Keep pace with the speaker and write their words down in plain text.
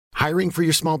Hiring for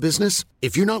your small business?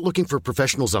 If you're not looking for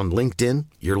professionals on LinkedIn,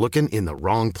 you're looking in the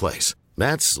wrong place.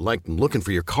 That's like looking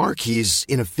for your car keys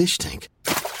in a fish tank.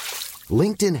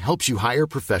 LinkedIn helps you hire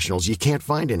professionals you can't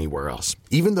find anywhere else,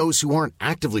 even those who aren't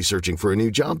actively searching for a new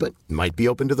job but might be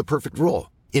open to the perfect role.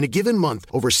 In a given month,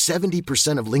 over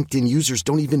 70% of LinkedIn users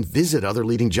don't even visit other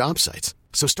leading job sites.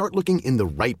 So start looking in the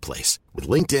right place. With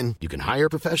LinkedIn, you can hire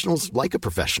professionals like a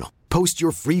professional. Post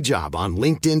your free job on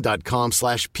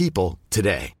linkedin.com/people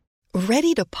today.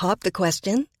 Ready to pop the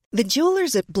question? The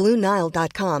jewelers at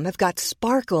BlueNile.com have got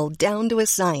sparkle down to a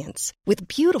science with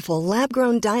beautiful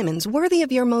lab-grown diamonds worthy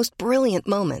of your most brilliant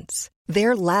moments.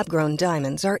 Their lab-grown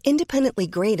diamonds are independently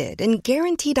graded and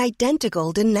guaranteed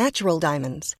identical to natural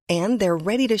diamonds, and they're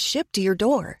ready to ship to your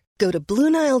door. Go to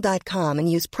BlueNile.com and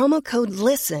use promo code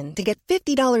LISTEN to get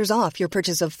 $50 off your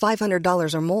purchase of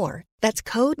 $500 or more. That's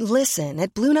code LISTEN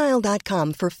at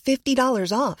BlueNile.com for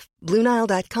 $50 off.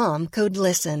 BlueNile.com, code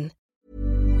LISTEN.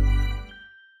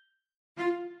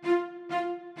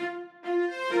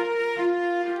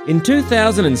 In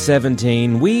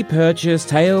 2017, we purchased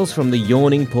Tales from the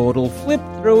Yawning Portal, flipped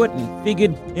through it and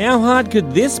figured, how hard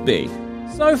could this be?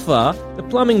 So far, the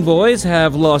Plumbing Boys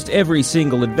have lost every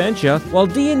single adventure, while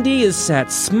D&D is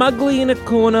sat smugly in a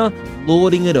corner,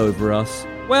 lording it over us.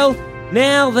 Well,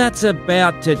 now that's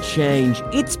about to change.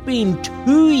 It's been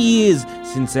 2 years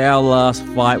since our last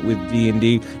fight with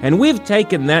D&D, and we've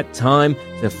taken that time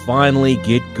to finally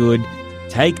get good.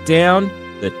 Take down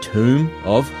the Tomb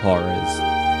of Horrors.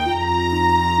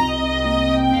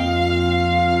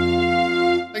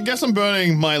 I guess I'm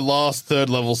burning my last 3rd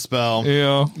level spell.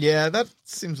 Yeah, that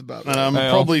seems about right. And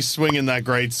I'm probably swinging that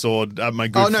great sword at my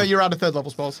good you're out of 3rd level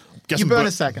spells. Guess you I'm burn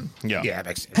a second. Yeah.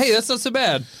 Makes sense. Hey, that's not so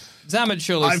bad. Zamet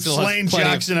surely I've still slain has plenty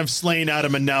Jackson, I've slain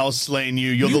Adam, and now slain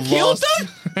you. You're You the killed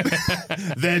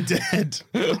last. They're dead.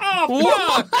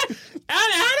 Oh, fuck!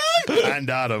 And Adam? And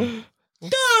Adam.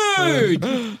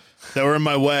 Dude! They were in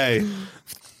my way.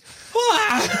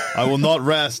 I will not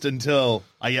rest until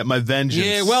I get my vengeance.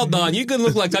 Yeah, well done. You can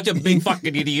look like such a big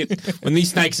fucking idiot when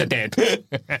these snakes are dead.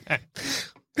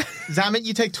 Zamet,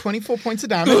 you take 24 points of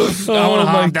damage. Oh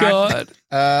my god!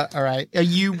 All right.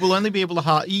 You will only be able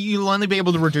to you'll only be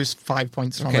able to reduce 5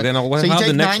 points from it. Then I'll so you halve take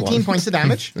the next 19 one. points of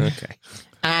damage. Okay.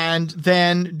 And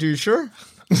then Dusher.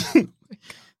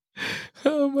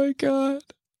 Oh my god!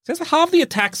 It says half the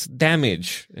attack's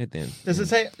damage. Then Does it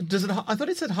say? I thought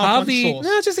it said half half one the source.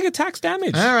 no, it's just like attack's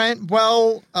damage. All right.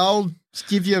 Well, I'll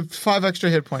give you 5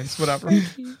 extra hit points. Whatever. Okay,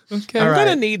 All I'm right.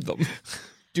 gonna need them.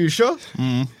 Dusher,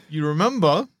 you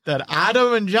remember that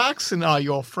Adam and Jackson are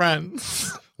your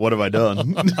friends. What have I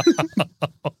done?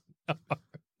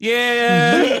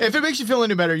 Yeah. If it makes you feel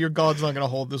any better, your god's not going to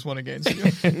hold this one against you.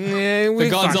 Yeah, The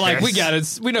gods are like, we got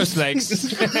it. We know snakes.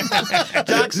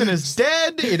 Jackson is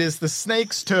dead. It is the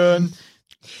snake's turn.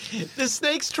 The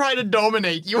snakes try to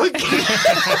dominate you again.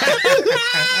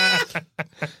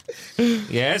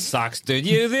 Yeah, it sucks, dude.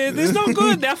 It's not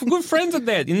good. Our good friends are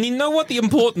dead. And you know what the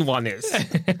important one is.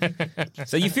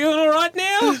 So you feeling all right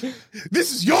now?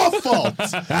 This is your fault.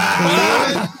 Damn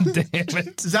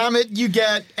it. Zamet, you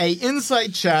get a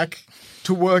insight check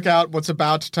to work out what's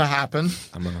about to happen.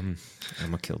 I'm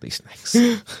gonna kill these snakes.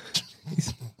 I'm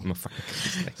gonna fucking kill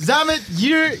these snakes.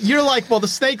 Zamet, you're like, well, the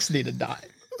snakes need to die.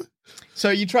 So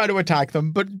you try to attack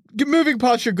them, but moving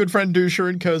past your good friend Dusher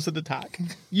incurs an attack.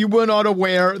 You were not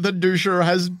aware that Dusher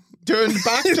has turned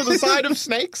back to the side of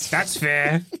snakes. That's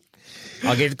fair.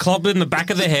 I'll get clubbed in the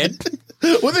back of the head.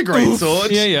 With a great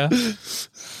sword. Yeah.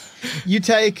 You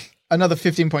take another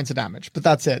 15 points of damage, but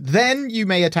that's it. Then you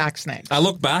may attack snakes. I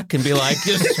look back and be like,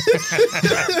 just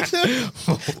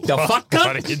the fuck, cunt?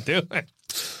 What are you doing?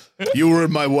 You were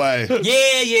in my way.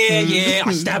 Yeah.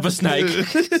 I stab a snake.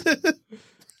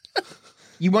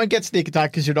 You won't get sneak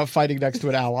attack because you're not fighting next to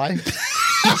an ally.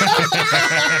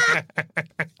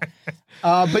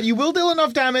 But you will deal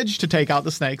enough damage to take out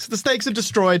the snakes. The snakes are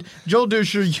destroyed. Joel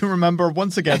Dusher, you remember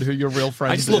once again who your real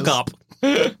friend I is. just look up.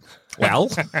 Well,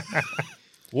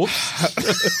 whoops.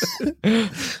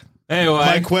 Anyway,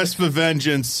 My quest for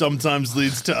vengeance sometimes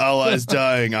leads to allies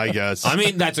dying, I guess. I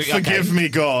mean, that's okay. Forgive me,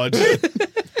 God.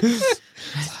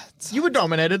 You were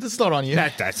dominated. It's not on you.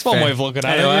 That's One fair. way of looking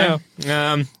at it,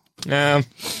 Anyway,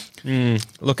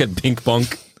 look at Bink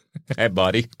Bonk. Hey,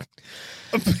 buddy.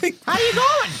 How you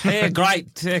going? Yeah,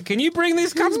 great. Can you bring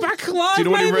these cunts back alive? Do you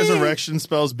know any maybe? resurrection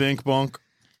spells, Bink Bonk?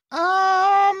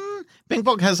 Bing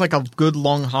Bong has like a good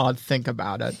long hard think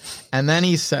about it. And then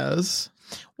he says,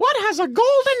 what has a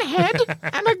golden head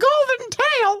and a golden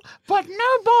tail, but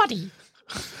no body?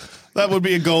 That would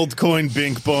be a gold coin,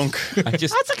 Bink Bonk.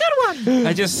 That's a good one.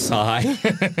 I just sigh.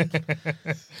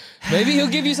 Maybe he'll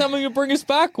give you something to bring us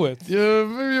back with. Yeah,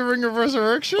 maybe a ring of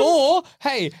resurrection. Or,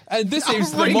 hey, this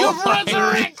seems the more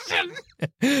resurrection.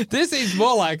 This seems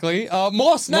more likely.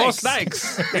 More snakes. More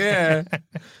snakes. Yeah.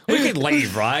 We could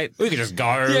leave, right? We could just go.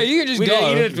 Yeah, you could just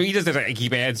go. You just have to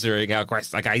keep answering our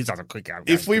questions. Okay, he's not a quick out.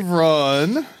 If we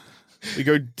run, we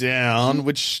go down,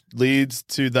 which leads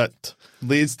to that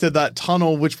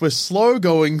tunnel which we're slow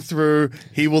going through.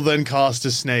 He will then cast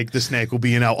a snake. The snake will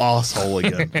be in our asshole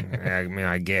again. I mean,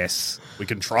 I guess. We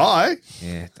can try.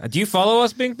 Yeah. Do you follow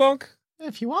us, Bink Bonk?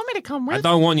 If you want me to come with, I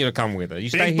don't want you to come with us. You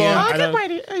stay Bink here. Bonk. I I can don't-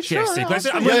 wait. Sure. Yes,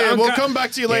 I'll stay. We'll come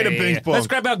back to you later, Bink Bonk. Let's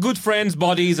grab our good friends'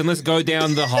 bodies and let's go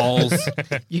down the holes.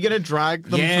 You're gonna drag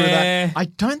them Yeah. through that? I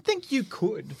don't think you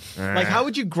could. Like, how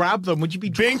would you grab them? Would you be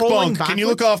Bink crawling Bonk, can you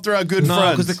look backwards? after our good No,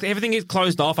 friends? because everything is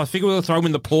closed off. I figure we'll throw them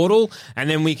in the portal and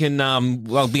then we can,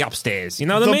 be upstairs. You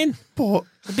know what I mean?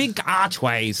 The big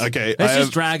archways. Okay, Let's I just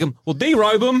have- drag them. We'll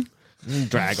derobe them.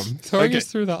 Drag them. Throwing us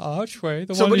through the archway.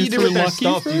 The So one what do you you do threw with their Lucky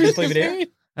stuff? Do you through? just leave it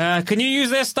here? Can you use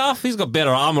their stuff? He's got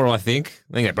better armor, I think.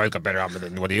 I think they both got better armor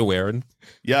than what you're wearing.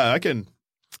 Yeah, I can.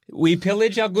 We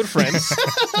pillage our good friends.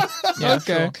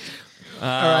 Okay. All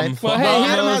right. Well, hey,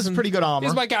 Adam armors has and- pretty good armor.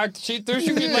 Here's my character sheet. There's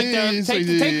you can like Yes, I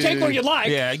take what you like.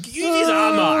 Yeah, use his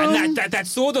armor and that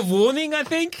sword of warning. I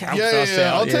think helps us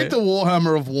out. I'll take the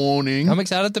Warhammer of Warning. I'm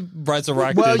excited to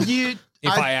resurrect well, it you.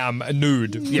 if I am a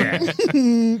nude. Yeah.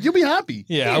 You'll be happy.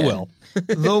 Yeah, I will.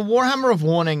 The Warhammer of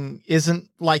Warning isn't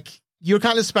like you're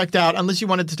kind of specced out unless you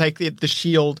wanted to take the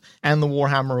shield and the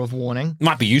Warhammer of Warning.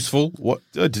 Might be useful. What?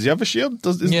 Does he have a shield?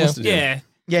 Is Yeah. listed here? Yeah.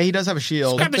 Yeah, he does have a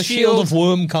shield. Grab the The shield shield. of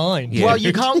worm kind. Yeah. Well,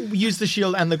 you can't use the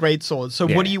shield and the great sword. So,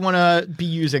 Yeah. what do you want to be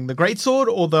using? The great sword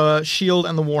or the shield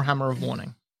and the Warhammer of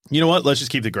Warning? You know what? Let's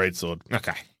just keep the greatsword.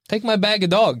 Okay. Take my bag of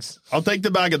dogs. I'll take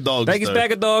the bag of dogs. Take his though.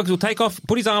 bag of dogs. We'll take off,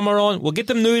 put his armor on. We'll get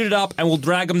them nuded up, and we'll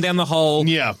drag them down the hole.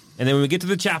 Yeah. And then when we get to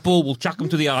the chapel, we'll chuck them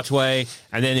to the archway.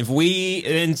 And then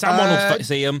then someone will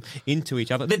see them into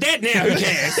each other. They're dead now. Who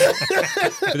cares?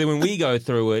 But then when we go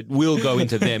through it, we'll go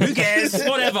into them. Who cares?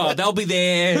 Whatever. They'll be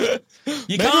there.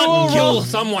 You can't kill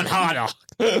someone harder.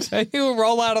 He'll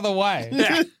roll out of the way.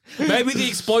 Yeah. Maybe the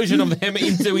explosion of them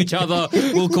into each other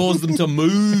will cause them to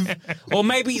move. Or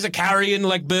maybe he's a carrion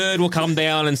like bird will come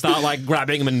down and start like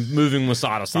grabbing them and moving them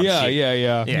aside or something.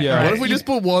 Yeah. What if we just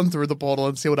put one through the portal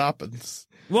and see what happens?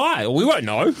 Why? We won't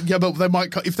know. Yeah, but they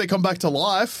might if they come back to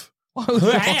life.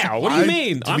 How? What do you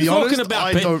mean? To be honest,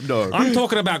 I don't know. I'm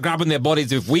talking about grabbing their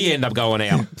bodies if we end up going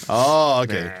out. Oh,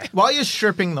 okay. While you're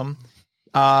stripping them,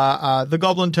 the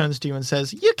goblin turns to you and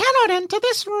says, "You cannot enter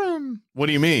this room. What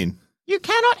do you mean? You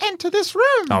cannot enter this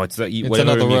room." Oh, it's It's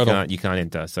whatever another room riddle. you can't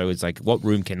enter. So it's like, what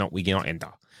room we cannot enter?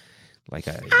 Like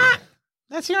a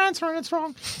That's your answer, and it's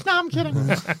wrong. No, I'm kidding.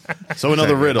 So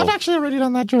another riddle. I've actually already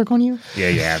done that joke on you.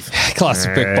 yeah.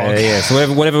 Classic big bong. Yeah.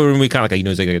 So whatever room we can't like,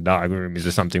 is it like a dark room? Is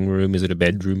it something room? Is it a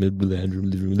bedroom? Is it a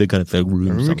room? They kind of thing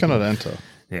room. We something. cannot enter.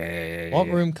 Yeah. What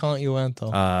room can't you enter?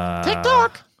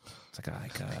 TikTok. It's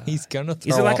like He's gonna throw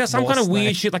is it like up some more kind of weird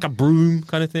snakes. shit, like a broom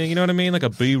kind of thing? You know what I mean? Like a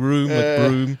bee room with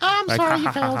broom. I'm Like, sorry,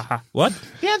 you failed. What?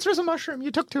 The answer is a mushroom.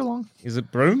 You took too long. Is it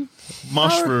broom?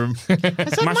 Mushroom. I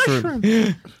said mushroom.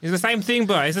 It's the same thing,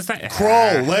 but it's the same.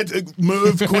 Crawl. Let's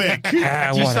move quick. Do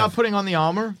you start putting on the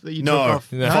armor that you took No, off?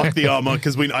 fuck the armor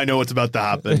because I know what's about to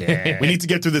happen. Yeah. We need to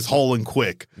get through this hole and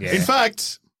quick. Yeah. In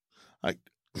fact,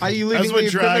 Are you as leaving we're the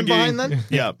equipment dragging, behind then?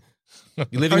 yeah.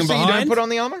 You leaving Oh, him so you don't behind? put on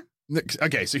the armor?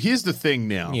 Okay, so here's the thing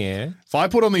now. Yeah. If I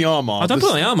put on the armor, I don't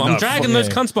put on the armor. I'm No, dragging fuck- those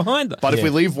cunts behind them. But if Yeah. we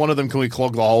leave one of them, can we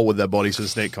clog the hole with their body so the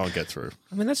snake can't get through?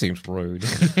 I mean, that seems rude.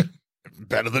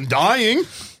 Better than dying.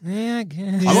 yeah, I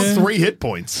guess. I'm on 3 hit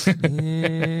points.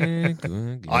 Yeah,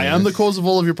 good, I am the cause of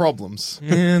all of your problems.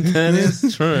 Yeah, that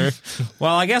is true.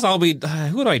 Well, I guess I'll be.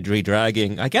 Who would I be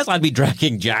dragging? I guess I'd be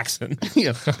dragging Jackson.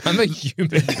 Yeah. I'm a human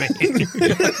being.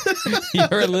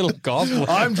 You're a little goblin.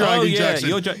 I'm dragging Oh, yeah, Jackson.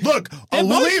 you're dra- Look, They're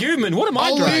we'll both leave- human. What am I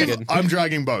I'll dragging? leave- I'm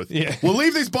dragging both. Yeah. We'll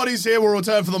leave these bodies here. We'll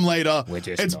return for them later. We're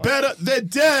just It's not. better. They're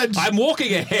dead. I'm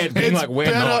walking ahead, being It's like, we're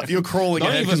better. not. You're crawling Don't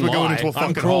ahead even because we're going lie. into a I'm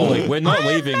fucking crawling. hole. We're not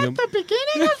leaving them. The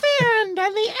beginning of the end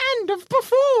and the end of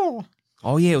before.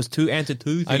 Oh yeah, it was two answer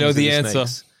two. I know things the in answer.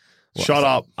 snakes. Shut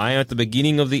up. I am at the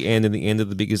beginning of the end, and the end of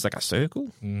the big is like a circle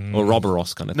or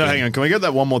Roboros kind of No, thing. hang on. Can we get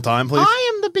that one more time, please?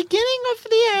 I am the beginning of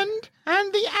the end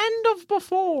and the end of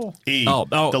before. E. Oh,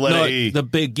 the letter no, E. the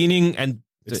beginning and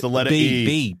It's the letter B,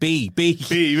 E. B.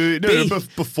 B. No, B.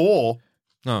 before.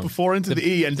 No. before into the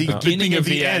E and the beginning of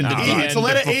the end. and E. the It's the end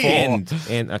letter of E.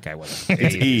 before. And okay, whatever.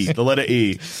 It's E. The letter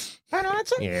E. Final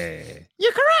answer? Yeah.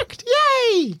 You're correct.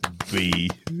 Yay! B.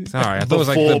 Sorry, I thought it was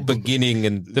like the Before- beginning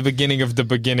and The beginning of the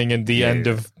beginning and the end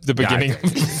of the beginning of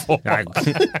before. I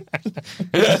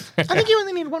think you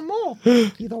only need one more.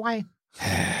 Either way.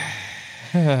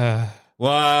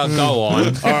 Well, go on.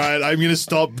 All right, I'm going to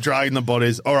stop dragging the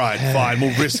bodies. All right, fine.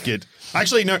 We'll risk it.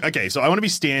 Actually, no. Okay, so I want to be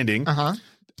standing. Uh-huh.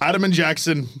 Adam and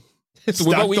Jackson stacked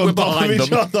we're on top of behind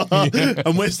each other,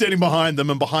 and we're standing behind them,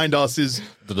 and behind us is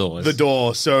The doors. the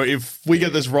door. So if we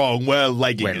get this wrong, we're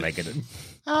legging We're it. legging it.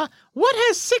 What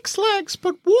has 6 legs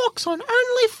but walks on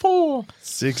only 4?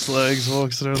 6 legs,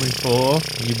 walks at only 4.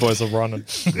 You boys are running.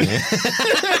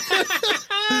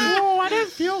 Oh, I don't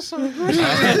feel so good.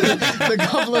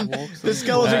 the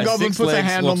skeleton goblin Six puts a legs,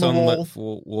 hand on walks the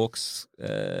wall. Walks.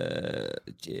 The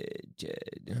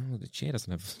chair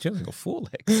doesn't got 4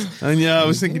 legs. And yeah, I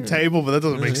was thinking table, but that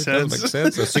doesn't make It sense. doesn't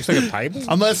make sense. A 6-legged table.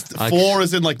 Unless 4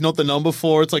 is in like not the number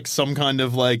 4, it's like some kind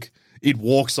of like it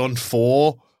walks on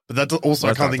 4. But that also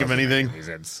I can't think of anything.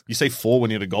 You say 4 when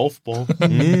you hit a golf ball.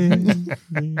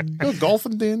 You're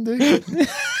golfing, D&D.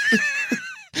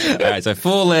 All right, so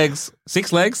 4 legs,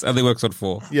 6 legs, and they works on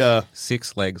 4. Yeah.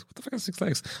 6 legs. What the fuck is 6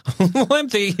 legs? All I'm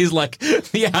thinking is like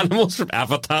the animals from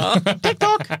Avatar.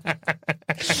 TikTok.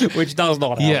 Which does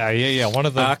not help. Yeah. One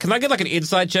of the. Can I get like an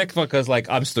insight check? Because like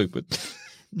I'm stupid.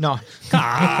 No.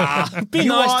 Be You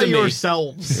nice are to me.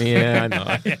 yourselves. Yeah, I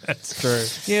know. That's true.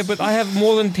 Yeah, but I have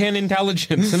more than 10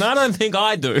 intelligence, and I don't think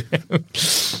I do.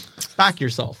 Back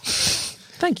yourself.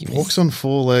 Thank you. man. Walks on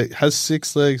 4 legs, has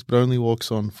 6 legs, but only walks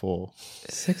on 4.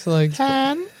 6 legs.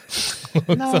 10.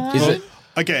 9. Is it?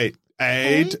 Okay,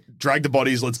 8. Drag the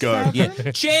bodies, let's go.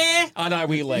 Yeah. Chair. I know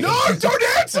we leg. No, don't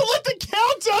answer! Let the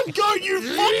countdown go, you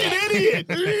fucking idiot!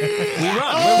 We're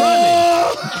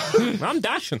running. I'm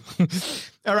dashing.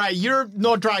 All right, you're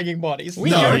not dragging bodies. No,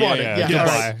 You're yeah, running. yeah. all Goodbye.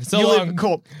 right. So You long. live-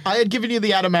 Cool. I had given you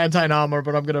the adamantine armor,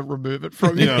 but I'm going to remove it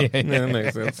from you. Yeah. Yeah, that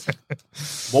makes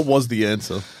sense. What was the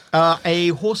answer? A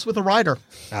horse with a rider.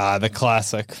 The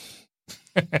classic.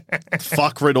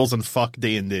 Fuck riddles and fuck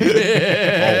D&D.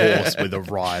 A horse with a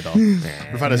rider. We've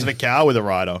had a cow with a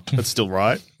rider. That's still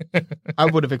right. I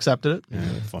would have accepted it.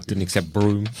 Fuck Didn't accept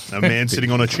broom. a man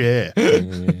sitting on a chair.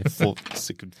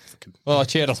 Fucking- Well, a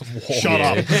chair doesn't walk. Shut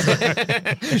up.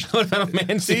 What about a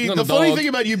man See, sitting on the a funny dog? thing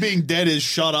about you being dead is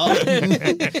shut up.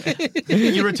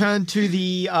 You return to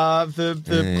the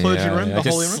clergy room, the I holy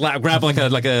just room. grab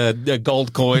like a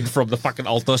gold coin from the fucking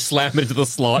altar, slam it into the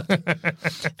slot.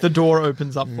 The door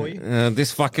opens up for you.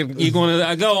 This fucking you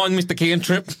gonna go on, Mr.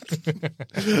 Cantrip?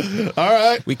 All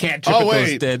right. We can't trip Oh, until wait.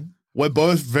 it's dead. We're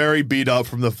both very beat up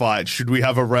from the fight. Should we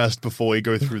have a rest before we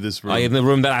go through this room? Are you in the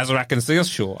room that Azrak can see us?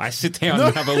 Sure. I sit down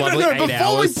and have a lovely 8 before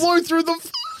hours. we blow through the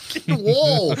fucking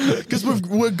wall. Because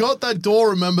we've got that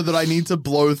door, remember, that I need to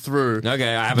blow through.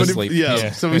 Okay, I have a But if- sleep.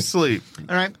 yeah, so we sleep.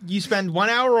 All right, you spend 1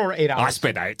 hour or 8 hours. I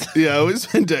spent 8. Yeah, we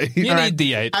spend days. You All right. need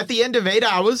the 8. At the end of 8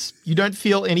 hours, you don't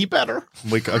feel any better.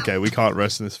 We can't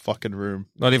rest in this fucking room.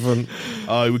 Not even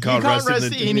Oh, we can't, can't rest,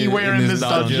 rest anywhere in this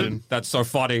dungeon. That's so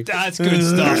funny. That's good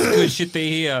stuff. That's good shit to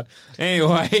hear.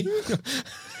 Anyway,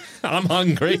 I'm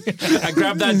hungry. I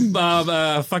grabbed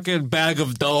that fucking bag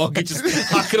of dog and just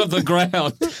huck it on the ground.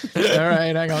 All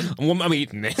right, hang on. I'm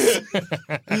eating this.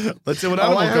 Let's see what Oh,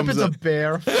 animal I hope comes it's a up.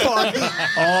 bear. Fuck.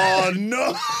 Oh,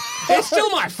 no. It's still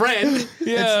my friend.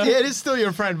 Yeah. It is still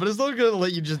your friend, but it's not going to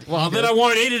let you just. Well, eat then it. I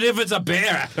won't eat it if it's a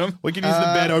bear, Adam. We can use the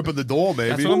bed to open the door,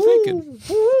 maybe. That's what I'm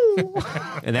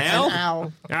thinking. An owl? Ow.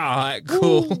 All right,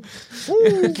 cool.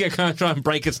 Can I try and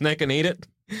break its neck and eat it?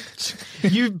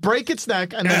 You break its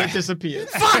neck and then it disappears.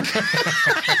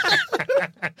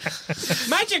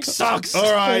 Magic sucks.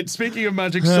 All right, speaking of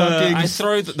magic sucking. I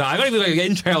throw. No, I got even like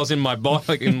entrails in my body,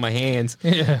 like in my hands.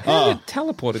 Yeah,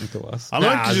 teleported to us. I'm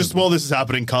like to just, while this is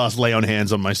happening, cast lay on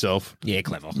hands on myself. Yeah,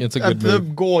 clever. It's a good The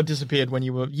move. gore disappeared when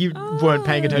you weren't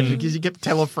paying attention because you kept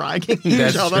telefragging each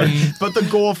That's other. true. But the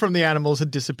gore from the animals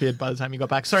had disappeared by the time you got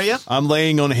back. Sorry, yeah? I'm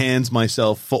laying on hands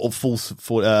myself for 70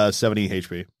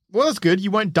 HP. Well, that's good.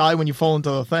 You won't die when you fall into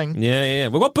the thing. Yeah.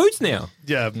 We've got boots now.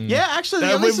 Yeah. Yeah, actually,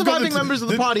 the only we've got surviving the- members of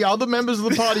the party are the members of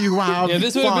the party who have Yeah,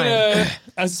 this would have fine. been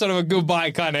a sort of a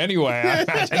goodbye kind of anyway.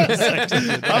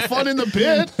 Have fun in the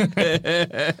pit.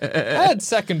 I had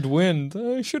second wind.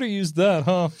 I should have used that,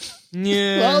 huh?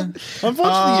 Yeah. Well,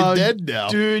 unfortunately, you're dead now.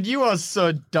 Dude, you are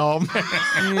so dumb.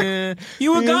 Yeah.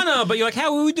 You were gonna, but you're like,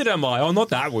 how wounded am I? Oh, not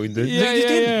that wounded. Yeah, You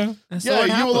just yeah, didn't. yeah. So Yeah, what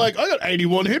you were happened? like, I got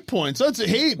 81 hit points. That's a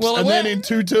heap. Well, and then in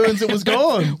 2 turns, it was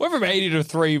gone. Went from 80 to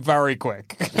 3 very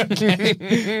quick.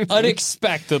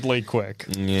 Unexpectedly quick.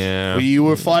 Yeah. You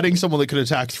were fighting someone that could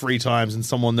attack 3 times and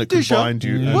someone that could Dusha, bind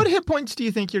you. what hit points do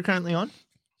you think you're currently on?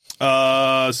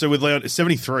 So with Leon,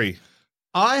 73.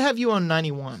 I have you on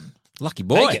 91. Lucky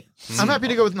boy. Take it. I'm happy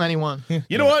to go with 91.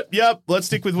 You know what? Yep, let's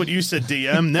stick with what you said,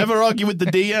 DM. Never argue with the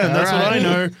DM. That's what I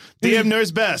know. DM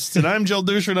knows best. And I'm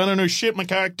Jeldusha, and I don't know shit. My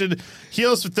character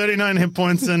heals for 39 hit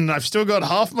points, and I've still got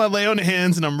half my lay on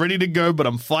hands, and I'm ready to go, but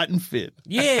I'm fighting fit.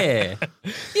 Yeah.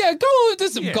 Yeah, go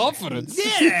with some confidence.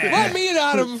 Yeah. Let me and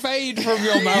Adam fade from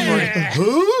your memory.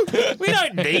 Who? We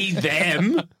don't need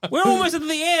them. We're almost at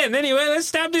the end. Anyway, let's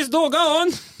stab this door. Go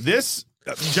on. This,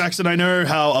 Jackson, I know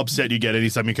how upset you get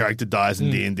anytime your character dies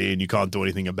in D&D and you can't do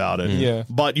anything about it. Yeah.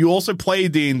 But you also play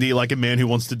D&D like a man who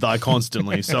wants to die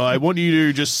constantly. So I want you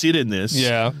to just sit in this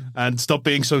Yeah. and stop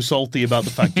being so salty about the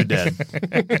fact you're dead.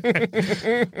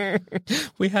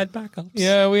 We had backups.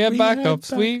 Yeah, we had We had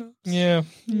backups. Oh,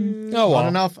 Not well.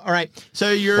 enough. All right. So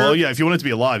you're. Well, yeah, if you wanted to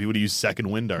be alive, you would have used second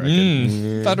wind, I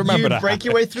reckon. I'd remember You that. break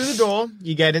your way through the door.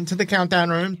 You get into the countdown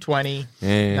room. 20,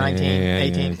 19,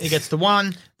 18. It gets to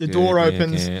 1. The door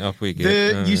opens. Off we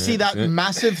get. You see that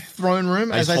massive throne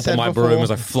room, I as just I hop said on my before. broom as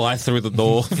I fly through the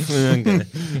door.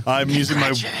 I'm using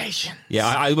my... Yeah,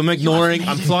 I'm ignoring.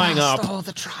 I'm flying up.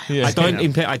 Yeah. I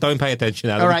don't pay attention.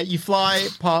 Adam. All right, you fly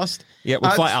past. Yeah,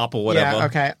 we'll fly up or whatever. Yeah,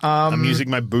 okay. I'm using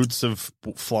my boots of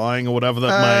flying or whatever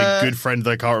that my good friend that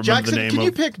I can't remember Jackson, the name can of.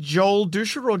 you pick Joel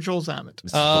Dusha or Joel Zammit?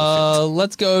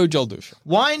 Let's go Jeldusha.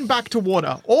 Wine back to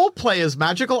water. All players'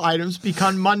 magical items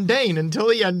become mundane until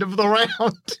the end of the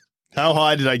round. How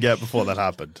high did I get before that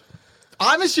happened?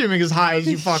 I'm assuming as high as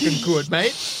you fucking could,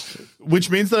 mate. Which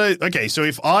means that okay, so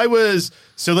if I was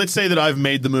let's say that I've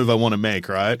made the move I want to make,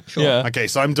 right? Sure. Yeah. Okay,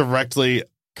 so I'm directly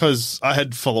because I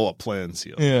had follow-up plans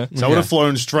here. Yeah. So I would have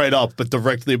flown straight up, but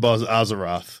directly above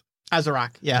Azarath.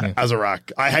 Azarac, yeah.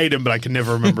 Azarak. I hate him, but I can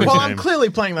never remember his Well, name. I'm clearly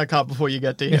playing that card before you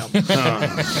get to him.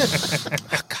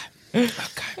 Yeah,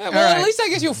 well, at least I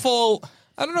guess you'll fall.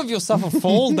 I don't know if you'll suffer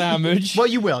fall damage. Well,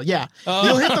 you will, yeah.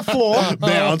 You'll hit the floor.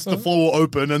 Bounce, the floor will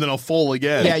open, and then I'll fall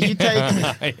again. Yeah, you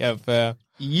take. Yeah, fair.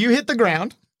 You hit the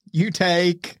ground. You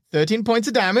take 13 points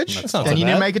of damage. That's not Then so you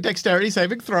need bad. to make a dexterity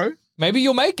saving throw. Maybe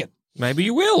you'll make it. Maybe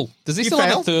you will. Does he You still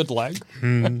have fail. a third leg?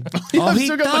 Oh, he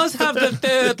still got does have the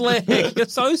third leg. You're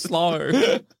so slow.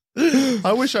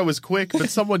 I wish I was quick, but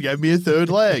someone gave me a third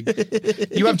leg.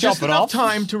 You have just chop it enough off.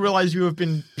 time to realize you have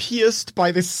been pierced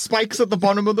by the spikes at the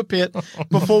bottom of the pit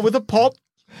before, with a pop,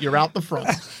 you're out the front.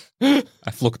 I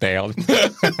look down.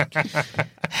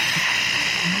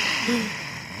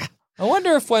 I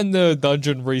wonder if when the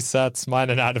dungeon resets,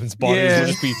 mine and Adam's bodies Yeah. will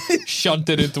just be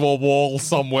shunted into a wall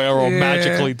somewhere or Yeah.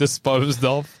 magically disposed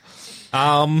of.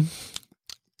 What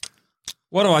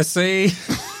do I see?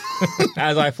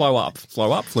 As I flow up,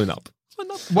 flown up.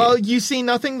 Well, you see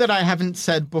nothing that I haven't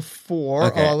said before.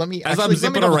 Okay. Let me As actually, I'm let me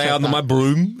zipping double check around on that. my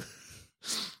broom.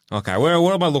 Okay,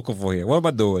 what am I looking for here? What am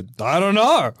I doing? I don't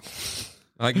know.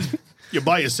 Like, You're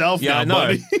by yourself yeah, now, I know.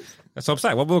 buddy. That's what I'm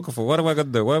saying. What am I looking for? What am I going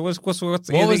to do? What's What was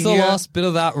anything the here? last bit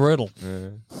of that riddle?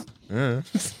 Yeah,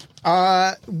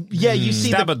 you see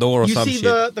Stab a door or you some see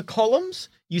shit. the columns.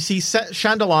 You see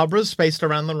chandelabras spaced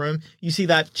around the room. You see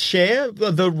that chair,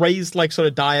 the raised like sort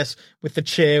of dais with the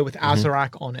chair with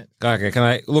Azarak on it. Okay, can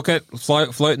I look at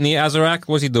floating the Azarak?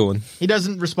 What's he doing? He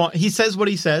doesn't respond. He says what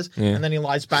he says, and then he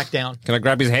lies back down. Can I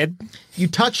grab his head? You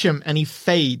touch him, and he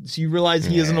fades. You realize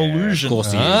he is an illusion. Of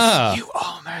course he is. Ah. You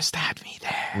almost had me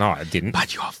there, No, I didn't.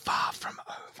 but you're far from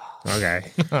over.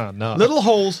 Okay. Oh, no. Little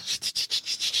holes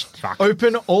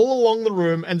open all along the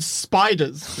room, and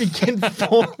spiders begin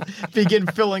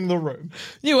filling the room.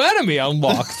 New enemy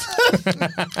unlocked.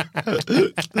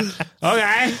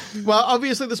 Okay. Well,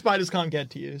 obviously the spiders can't get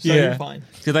to you, so Yeah. you're fine.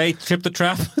 Did they trip the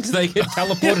trap? Did they get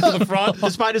teleported to the front? The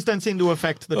spiders don't seem to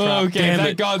affect the trap. Okay, Damn thank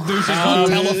it. God Douche is not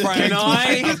telefranked. Can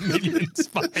I? by a million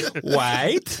spiders.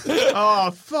 Wait.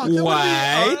 Oh fuck! That would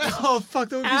Wait. be, oh fuck!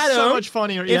 That would be so Adam, much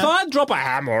funnier. If Yeah. I drop a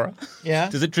hammer, Yeah.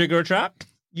 does it trigger a trap?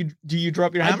 Do you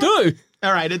drop your I hammer? do.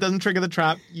 All right, it doesn't trigger the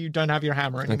trap. You don't have your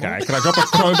hammer anymore. Okay, can I drop a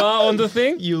crowbar on the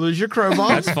thing? You lose your crowbar.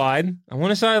 That's fine. I want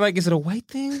to say, like, is it a weight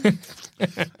thing?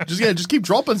 Just keep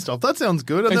dropping stuff. That sounds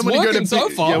good. And It's then when you go to working so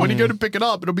pick, far. when you go to pick it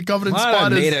up, it'll be covered in I don't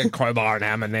spiders. need a crowbar and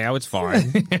hammer now. It's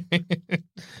fine.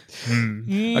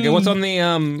 Okay, what's on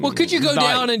the Well, could you go die?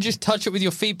 down and just touch it with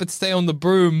your feet but stay on the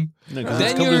broom? 'cause it's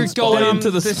Then covered you're in going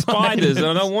into the the spiders, and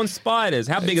I don't want spiders.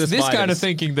 How big are the This spiders? kind of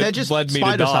thinking They're that just led me to die.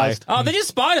 spider-sized. Oh, they're just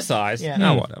spider sized. Yeah.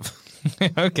 Oh, whatever.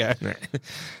 Okay.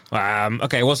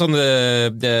 Okay, what's on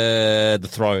the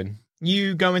throne?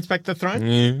 You go inspect the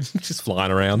throne. Just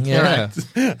flying around. Yeah.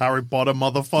 Harry Potter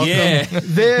motherfucker. Yeah.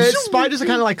 The spiders are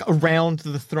kind of like around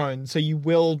the throne, so you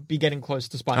will be getting close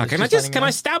to spiders. Can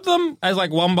I stab them as like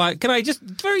one by? Can I just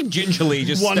very gingerly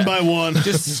just One by one.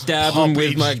 just stab them Hop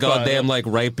with each my spider. goddamn like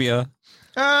rapier?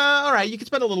 All right, you can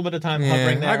spend a little bit of time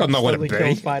hovering there. I got and nowhere to slowly be.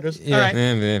 kill spiders. All right.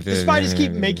 The spiders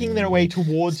keep making their way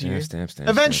towards you.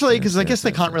 Eventually, because I guess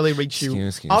they can't really reach you.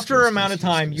 After an amount of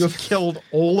time, you have killed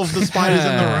all of the spiders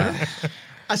in the room.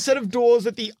 A set of doors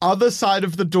at the other side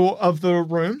of the door of the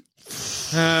room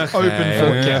open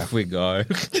for Off we go.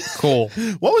 Cool.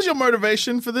 What was your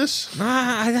motivation for this?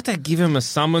 I got to give him a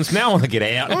summons. Now I want to get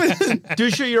out.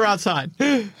 Dusha, you're outside.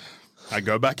 I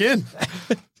go back in.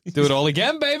 Do it all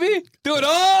again, baby. Do it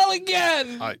all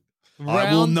again. I will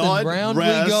Round and not round we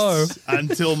rest go.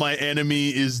 until my enemy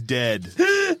is dead.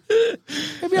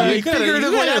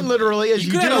 Figuratively and literally, as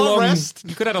you do not rest.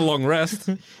 You could have had a long rest.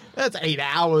 That's 8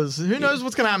 hours. Who knows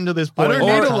what's going to happen to this boy? I don't in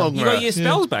need that a time? long You got rest. your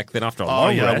spells back then after a Oh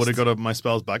long yeah, I rest. would have got my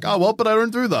spells back. Oh well, but I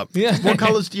don't do that. Yeah. What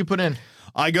colors do you put in?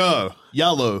 I go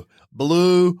yellow,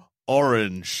 blue,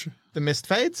 orange. The mist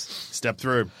fades. Step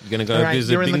through. You're gonna go All right,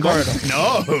 visit you're in the Bing Bong? corridor.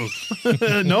 No,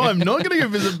 no, I'm not going to go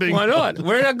visit Bing. Why not?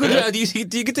 Where are good? Does he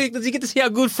get to see our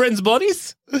good friends'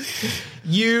 bodies?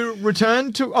 You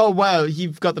return to. Oh wow,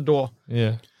 you've got the door,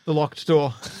 Yeah. the locked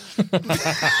door.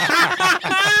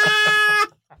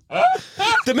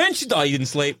 Dimension. Oh, you didn't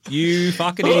sleep. You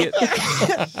fucking idiot.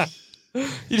 You're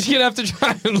just gonna have to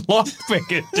try and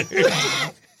lockpick it, dude.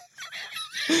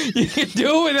 You can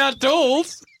do it without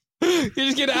tools. You're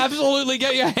just gonna absolutely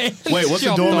get your hands. Wait, what's the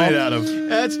chopped door off. made out of?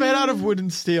 It's made out of wood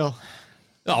and steel.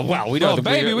 Oh wow, we don't. Oh, have to-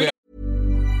 baby, we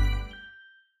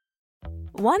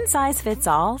One size fits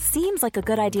all seems like a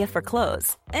good idea for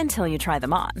clothes until you try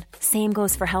them on. Same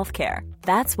goes for healthcare.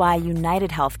 That's why United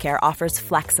Healthcare offers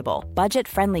flexible,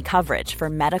 budget-friendly coverage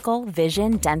for medical,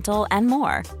 vision, dental, and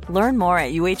more. Learn more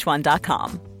at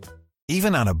uh1.com.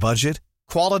 Even on a budget,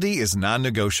 quality is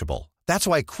non-negotiable. That's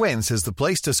why Quince is the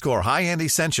place to score high-end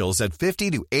essentials at 50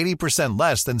 to 80%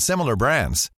 less than similar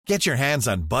brands. Get your hands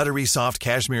on buttery soft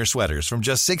cashmere sweaters from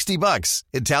just $60,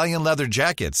 Italian leather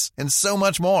jackets, and so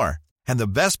much more. And the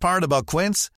best part about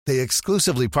Quince, they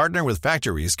exclusively partner with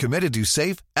factories committed to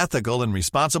safe, ethical, and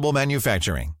responsible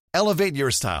manufacturing. Elevate your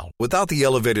style without the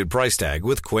elevated price tag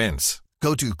with Quince.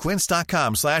 Go to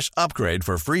quince.com/upgrade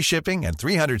for free shipping and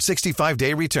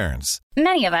 365-day returns.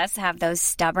 Many of us have those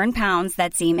stubborn pounds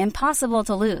that seem impossible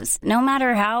to lose, no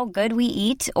matter how good we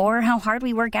eat or how hard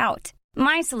we work out.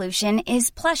 My solution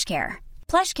is PlushCare.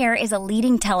 PlushCare is a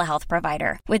leading telehealth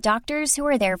provider with doctors who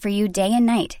are there for you day and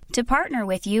night to partner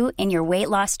with you in your weight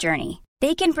loss journey.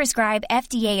 They can prescribe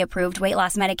FDA-approved weight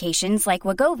loss medications like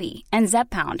Wegovy and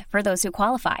Zepbound for those who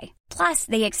qualify. Plus,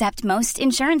 they accept most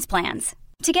insurance plans.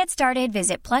 To get started,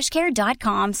 visit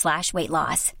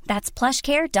plushcare.com/weightloss. That's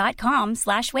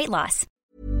plushcare.com/weightloss.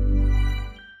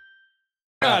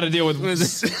 Gotta deal with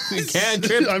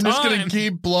Cantrip I'm just going time. to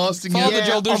keep blasting Father it.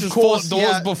 Joel of Douche's course, fought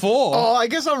doors yeah. before. Oh, I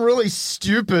guess I'm really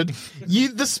stupid.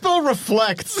 The spell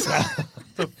reflects.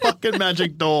 The fucking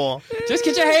magic door. Just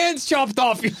get your hands chopped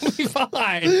off. You'll be fine.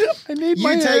 I need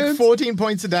You take 14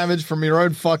 points of damage from your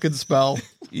own fucking spell.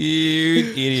 You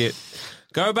idiot.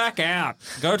 Go back out.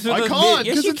 Go to the. I can't,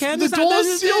 Yes, 'cause you it's- can. the There's door's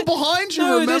there's sealed behind you,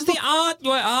 No, remember? there's the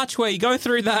archway. You go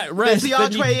through that There's rest. the then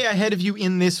archway ahead of you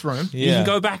in this room. You can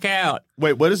go back out.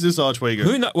 Wait, where does this archway go?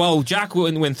 Who know? Well, Jack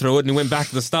went through it and he went back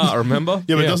to the start. Remember?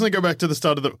 Yeah, but Yeah. doesn't it go back to the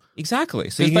start of the... Exactly.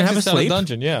 So It's you can back have to a start of sleep.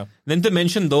 dungeon, yeah. Then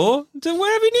dimension door to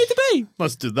wherever you need to be.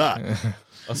 Let's do that.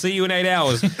 I'll see you in 8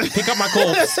 hours. Pick up my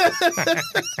corpse.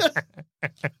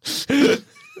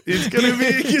 It's going to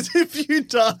be... Because if you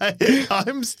die,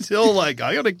 I'm still like,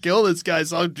 I got to kill this guy,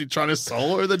 so I'm trying to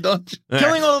solo the dungeon.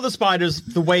 Killing all of the spiders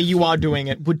the way you are doing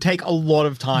it would take a lot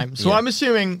of time. So I'm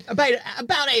assuming about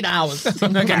 8 hours.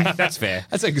 Okay, that's fair.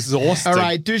 That's exhausting. All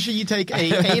right, Dusha, you take a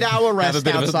 8-hour Have rest a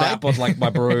bit of a outside. snap on like my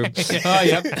broom. Oh,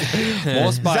 yep.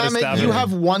 More spider Zamet, stabbing. you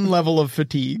have 1 level of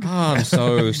fatigue. Oh, I'm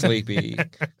so sleepy.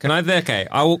 Can I? Okay,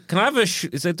 I will. Can I have a?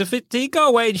 Is it the fatigue go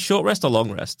away in short rest or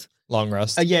long rest? Long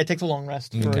rest. Yeah, it takes a long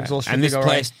rest for exhaustion. And to this go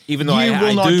place, right. even though You will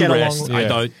I not do get a long- rest, I Yeah.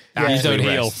 don't You actually don't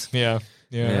heal. rest. Yeah.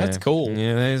 That's cool.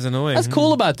 Yeah, that is annoying. That's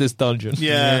cool about this dungeon.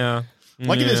 Yeah.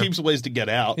 Lucky there's Yeah. heaps of ways to get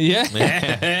out. Yeah.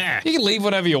 Yeah. You can leave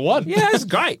whenever you want. Yeah, it's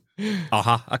great.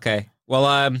 Okay. Well,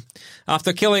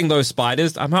 after killing those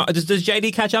spiders, does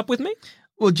JD catch up with me?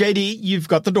 Well, JD, you've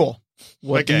got the door.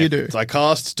 What do you do? So I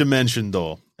cast Dimension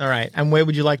Door. All right. And where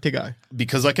would you like to go?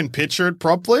 Because I can picture it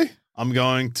properly, I'm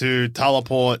going to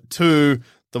teleport to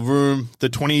the room, the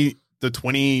 20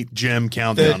 gem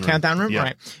countdown room. The countdown room? Yeah.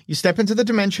 Right. You step into the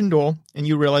dimension door and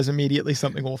you realize immediately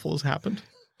something awful has happened.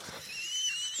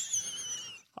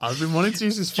 I've been wanting to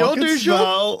use this Joel fucking Dusha?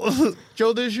 spell.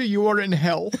 Joel Dusha, you are in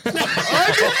hell.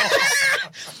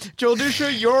 Joel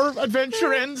Dusha, your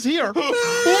adventure ends here.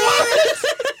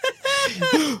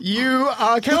 You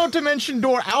cannot dimension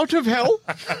door out of hell.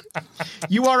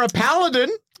 You are a paladin,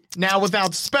 now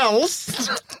without spells,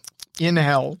 in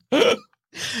hell.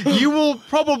 You will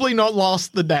probably not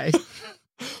last the day.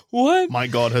 What? My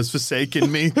God has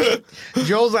forsaken me.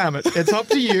 Joel Zammit, it's up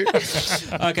to you.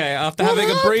 Okay, after having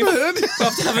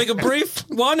a brief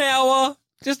 1 hour,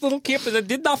 just little kip that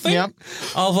did nothing. Yep.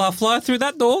 I'll fly through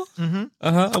that door.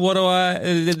 Mm-hmm. What do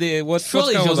I? What's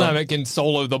Surely going on? Josamic can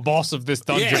solo the boss of this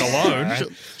dungeon alone.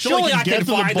 Surely he I can get can to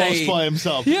the find boss a. by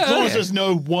himself. Yeah. As long as there's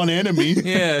no one enemy.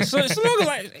 Yeah, so long as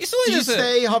it's Do you just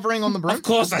stay hovering on the broom? Of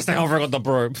course, I stay hovering on the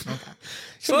broom.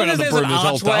 So long been as on the there's broom an this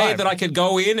whole archway time. that I could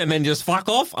go in and then just fuck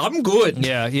off, I'm good.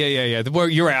 Yeah. Well,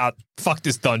 you're out. Fuck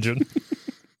this dungeon.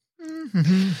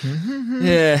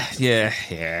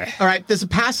 Yeah. All right, there's a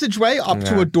passageway up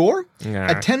to a door. Yeah.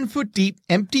 A 10-foot deep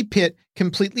empty pit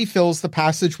completely fills the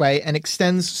passageway and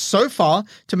extends so far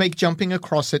to make jumping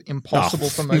across it impossible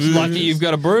for most people. Lucky you've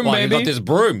got a broom, Well, you baby. got this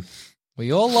broom.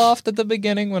 We all laughed at the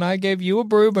beginning when I gave you a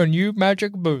broom and you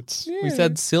magic boots. We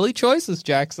said silly choices,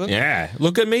 Jackson. Yeah,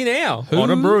 look at me now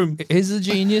on a broom. Is a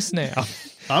genius now.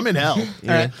 I'm in hell. All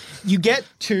right, you get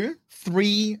to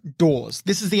 3 doors.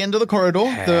 This is the end of the corridor.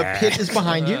 The pit is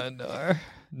behind you.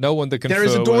 No one to confer There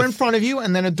is a door with. in front of you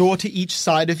and then a door to each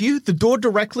side of you. The door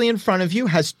directly in front of you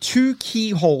has 2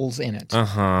 keyholes in it.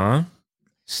 Uh-huh.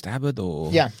 Stab a door.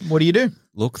 Yeah, what do you do?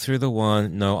 Look through the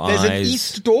one, no There's eyes. an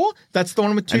east door. That's the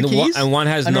one with 2 And keys. and one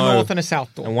has and no a north and a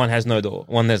south door. And one has no door.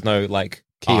 One there's no like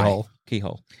Keyhole.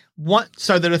 Keyhole.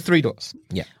 So there are 3 doors.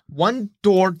 Yeah. One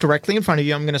door directly in front of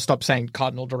you. I'm going to stop saying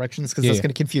cardinal directions because that's Yeah.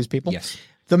 going to confuse people. Yes.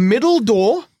 The middle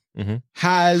door Mm-hmm.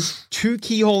 has 2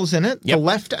 keyholes in it. Yep. The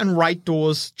left and right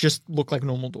doors just look like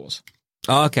normal doors.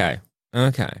 Okay.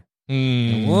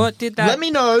 What did that? Let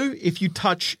me know if you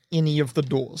touch any of the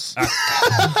doors.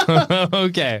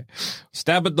 Okay.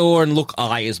 Stab a door and look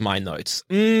eye is my notes.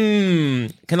 Can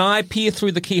I peer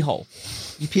through the keyhole?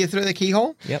 You peer through the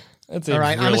keyhole? Yep. That's All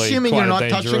right, I'm assuming you're not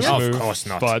touching it? Of course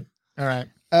not. But All right.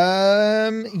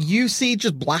 You see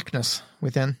just blackness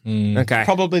within. Okay.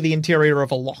 Probably the interior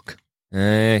of a lock.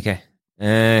 Okay.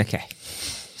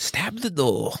 Stab the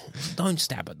door. Don't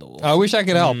stab a door. I wish I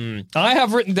could help. I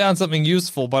have written down something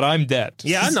useful, but I'm dead.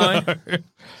 Yeah, I know.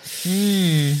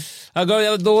 I'll go to the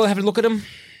other door, have a look at them.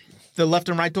 The left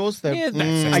and right doors, they're Yeah,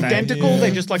 that's identical.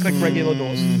 They just look like regular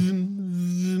doors.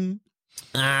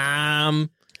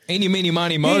 Eeny, meeny,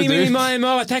 miny, mo, Eeny, meeny, dude. miny,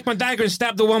 mo. I take my dagger and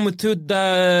stab the one with 2.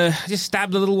 Just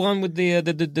stab the little one with the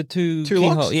 2 Two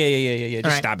locks? keyhole. Yeah. Just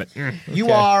All right. stab it.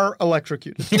 You are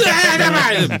electrocuted.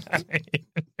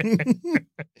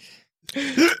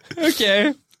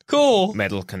 Okay. Cool.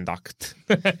 Metal conduct.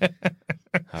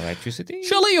 Electricity.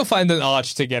 Surely you'll find an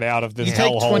arch to get out of this You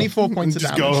take hellhole. 24 points of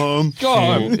Just damage. go home. Go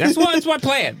home. That's my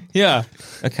plan. Yeah.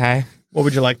 Okay. What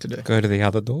would you like to do? Go to the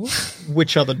other door.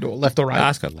 Which other door? Left or right?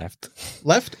 Let's go left.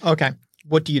 Left? Okay.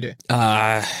 What do you do?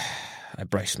 I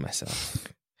braced myself.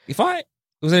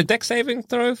 Was it a deck saving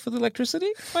throw for the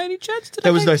electricity by any chance?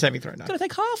 There was no saving throw, no. Did I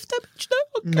take half damage?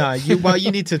 No. No,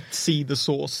 you need to see the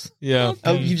source. Yeah.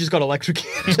 Oh, you just got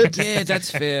electrocuted. Yeah,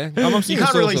 that's fair. You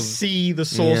can't really see the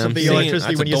source Yeah, of I'm the seeing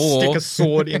electricity that's when a you door. stick a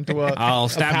sword into a I'll a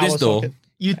stab power this door. socket.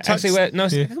 You touch,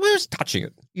 Actually, where's touching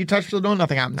it? you touch the door,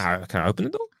 nothing happens. No, can I open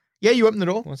the door? Yeah, you open the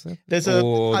door. What's that? There's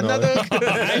Oh, no. another.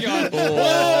 Hang on.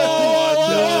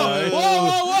 Oh,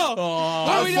 Whoa.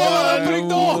 Why are we not opening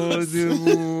doors?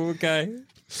 Okay.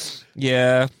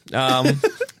 Yeah. All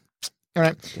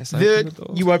right. Yes, I opened the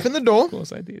door. You open the door. Of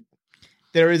course I did.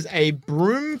 There is a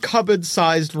broom cupboard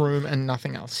sized room and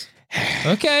nothing else.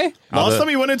 Okay. Last time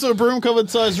we went into a broom covered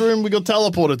sized room, we got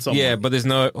teleported somewhere. Yeah, but there's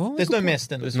no. Oh, There's no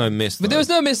mist in it. There's no mist. But there was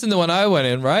no mist in the one I went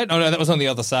in, right? Oh, no, that was on the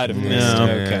other side of the mist. Yeah.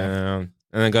 Okay.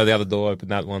 And then go to the other door, open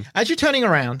that one. As you're turning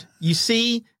around, you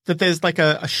see that there's like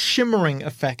a shimmering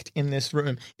effect in this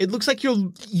room. It looks like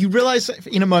you realize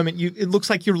in a moment, it looks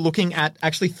like you're looking at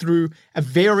actually through a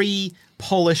very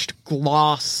polished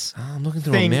glass I'm looking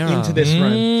through thing a mirror. into this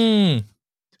room.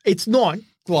 It's not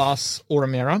glass or a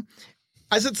mirror.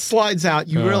 As it slides out,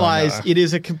 you realize it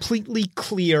is a completely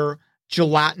clear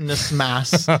gelatinous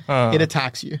mass. It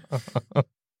attacks you.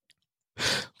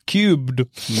 Cubed.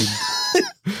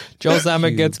 Joel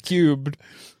Zammett gets cubed.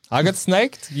 I got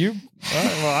snaked. You?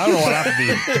 Well, I don't know what happened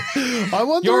to you. I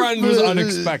wonder Your if end was the-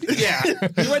 unexpected. Yeah.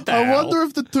 I wonder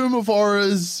if the Tomb of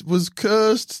Horrors was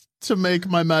cursed to make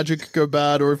my magic go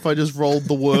bad, or if I just rolled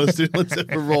the worst it's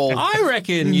ever rolled. I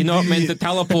reckon you're not meant to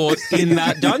teleport in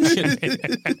that dungeon.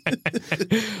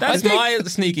 That's my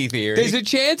sneaky theory. There's a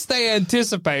chance they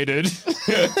anticipated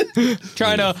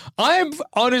I'm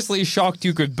honestly shocked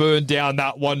you could burn down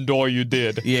that one door you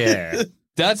did. Yeah.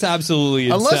 That's absolutely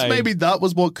insane. Unless maybe that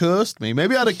was what cursed me.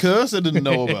 Maybe I had a curse I didn't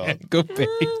know about. Could be.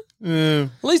 At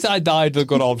least I died the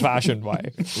good old-fashioned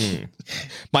way.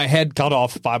 My head cut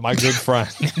off by my good friend.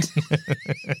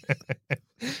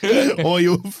 Or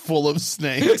you were full of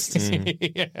snakes.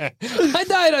 Yeah. I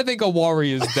died, I think, a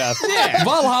warrior's death. Yeah.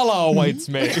 Valhalla awaits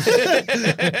me.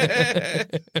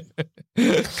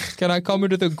 Can I come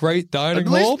into the great dining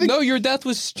hall? No, your death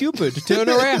was stupid. Turn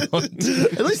around.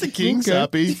 At least the king's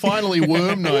happy. Finally,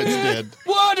 Worm Knight's dead.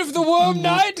 Word of the Worm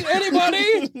Knight?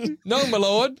 Anybody? No, my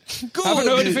lord. Haven't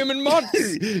heard of him in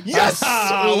months. Yes!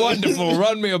 Wonderful.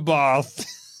 Run me a bath.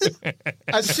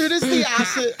 As soon as the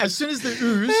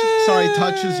ooze,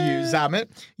 touches you, Zamet,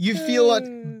 you feel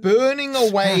it burning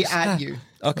away at you.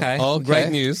 Okay. Okay.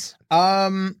 Great news.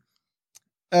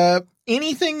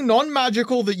 Anything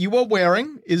non-magical that you are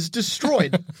wearing is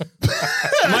destroyed.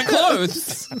 My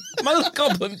clothes. My little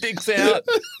goblin dick's out.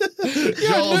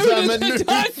 Joel Zammett knew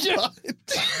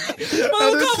My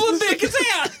little goblin dick is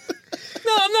out.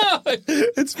 No.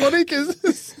 It's funny because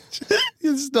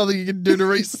there's nothing you can do to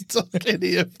restock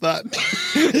any of that.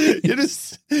 You're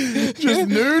just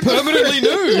nude. Permanently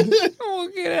nude. Oh,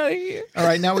 get out of here. All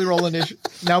right, now we roll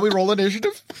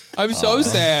initiative. I'm so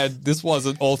sad this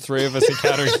wasn't all three of us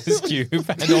encountering this cube.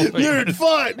 And all three of Nude us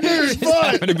fight.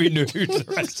 having to be nude the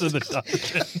rest of the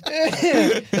dungeon.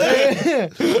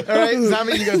 All right,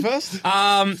 Zamet, you go first.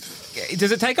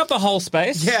 Does it take up the whole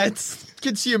space? Yeah, it's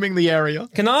consuming the area.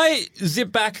 Can I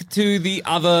zip back to the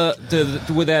other, to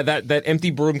where that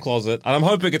empty broom closet? And I'm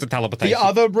hoping it's a teleportation. The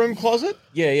other broom closet?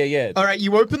 Yeah. All right,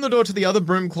 you open the door to the other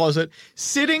broom closet.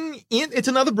 It's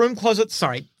another broom closet.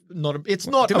 Sorry, it's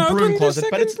not Did a I open broom the closet,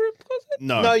 but second it's broom closet?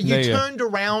 no. You Yeah. turned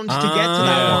around to get to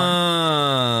that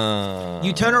one.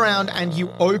 You turn around and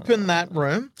you open that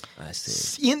room. I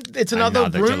see. It's another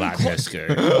broom. gelatinous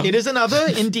cube. It is another,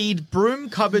 indeed, broom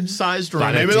cupboard-sized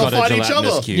room. Maybe they'll fight each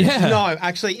other. Yeah. No,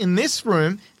 actually, in this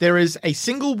room, there is a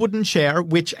single wooden chair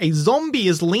which a zombie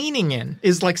is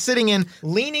sitting in,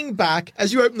 leaning back.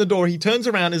 As you open the door, he turns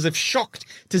around as if shocked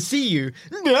to see you.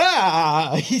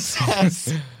 Ah, he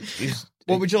says,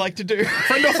 what would you like to do?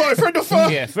 Friend or foe? Friend or foe?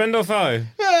 Yeah, friend or foe?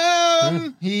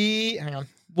 Hang on.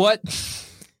 What?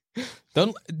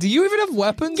 Do you even have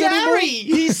weapons anymore? Gary,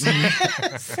 he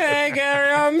says. Hey,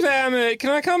 Gary, I'm Zamet. Can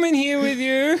I come in here with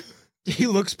you? He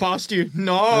looks past you.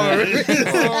 No.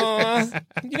 Aw,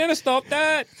 you never stop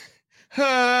that.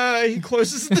 He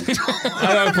closes the door.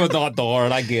 I open that door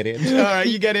and I get in. All right,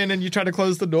 you get in and you try to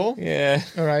close the door. Yeah.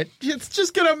 All right. It's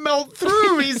just going to melt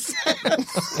through, he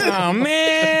says. Oh,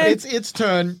 man. It's its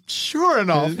turn. Sure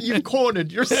enough, you've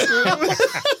cornered yourself.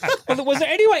 Was there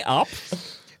any way up?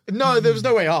 No, there was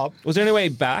no way up. Was there any way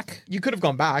back? You could have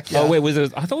gone back. Oh, wait, was there...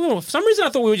 for some reason, I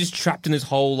thought we were just trapped in this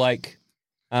whole, like...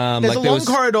 There's a long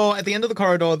corridor. At the end of the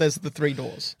corridor, there's the 3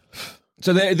 doors.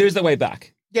 So there's the way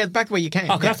back. Yeah, back where you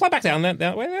came. Oh, can I fly back down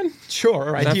that way then? Sure,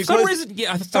 all right. For You some close- reason,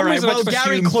 yeah. For All some right, reason, I well, just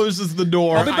Gary assumed... closes the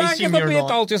door. I'll be I back assume in a you're bit.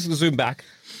 not. I'll just zoom back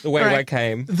the way All I right.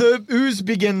 came. The ooze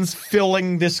begins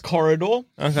filling this corridor.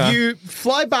 Okay. You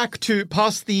fly back to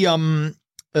past the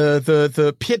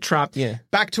pit trap, Yeah.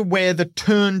 back to where the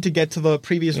turn to get to the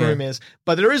previous room is.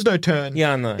 But there is no turn.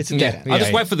 Yeah, I know. It's a dead end. I'll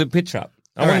just wait for the pit trap.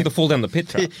 I want him to fall down the pit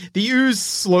trap. The ooze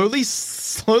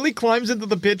slowly climbs into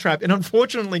the pit trap and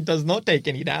unfortunately does not take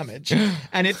any damage.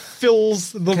 And it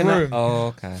fills the room.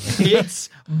 Okay. It's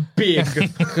big.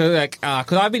 Could I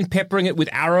have been peppering it with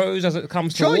arrows as it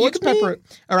comes Sure, towards you can pepper me?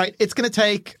 it. All right, it's going to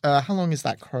take... how long is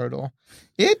that corridor?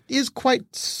 It is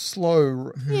quite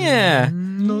slow. Yeah.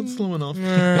 Not slow enough.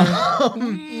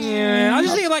 Yeah. I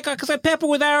just think because I pepper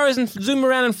with arrows and zoom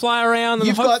around and fly around and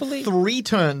You've hopefully... got 3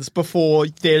 turns before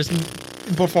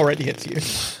it hits you.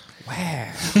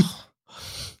 Wow.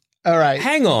 All right.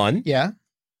 Hang on. Yeah.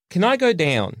 Can I go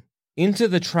down into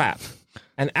the trap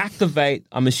and activate,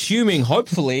 I'm assuming,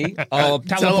 hopefully,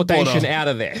 teleportation out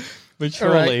of there. But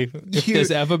surely, if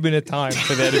there's ever been a time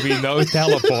for there to be no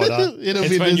teleporter,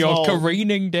 it's when you're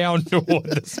careening down toward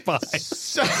the spike.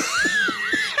 So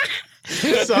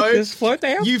Just float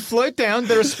down. you float down.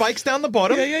 There are spikes down the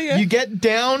bottom. Yeah. You get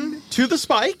down to the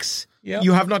spikes. Yep.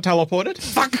 You have not teleported.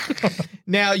 Fuck.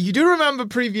 Now, you do remember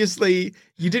previously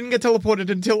you didn't get teleported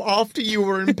until after you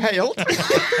were impaled.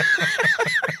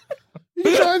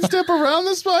 You try and step around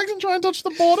the spikes and try and touch the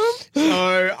bottom.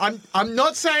 So I'm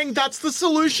not saying that's the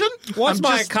solution. What's I'm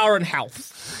my just- current health?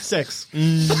 6.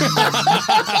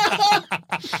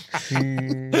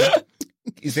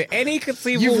 Is there any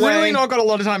conceivable You've way? really not got a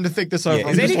lot of time to think this over. Yeah. I'm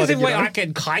Is there just any letting conceivable you way know. I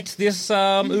can kite this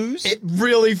ooze? It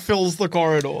really fills the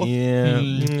corridor.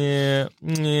 Yeah.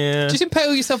 Just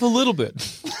impale yourself a little bit.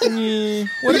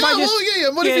 What if I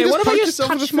just? What if you just what if I poke just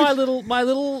yourself in the touch my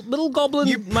little goblin?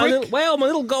 You My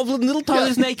little goblin, little toe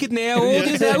is naked now. All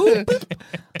this out. Ooh, boop.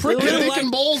 Prick your Little, dick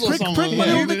and balls or prick something. my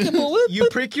little dick and ball. Whoop, You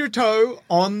whoop. prick your toe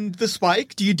on the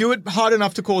spike. Do you do it hard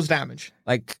enough to cause damage?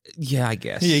 Like, yeah, I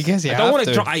guess. Yeah, I guess you I don't have want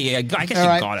to. try. Yeah, I guess All you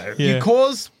right. got to. Yeah. You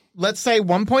cause, let's say,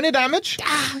 1 point of damage.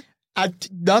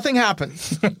 Nothing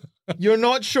happens. You're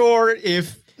not sure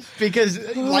if, because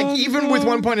like even with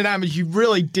 1 point of damage, you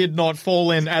really did not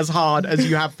fall in as hard as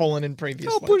you have fallen in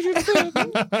previously.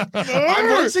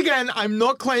 I'm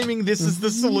not claiming this is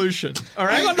the solution. All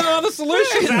right. I got no other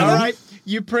solution. All right.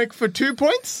 You prick for 2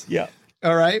 points. Yeah.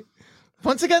 All right.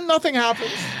 Once again, nothing happens.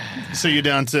 So you're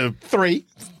down to 3.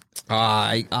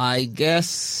 I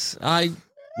guess I.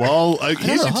 well.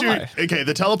 Here's know your how. two. Okay,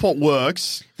 the teleport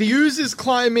works. The ooze is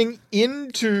climbing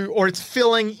into, or it's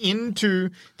filling into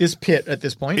this pit at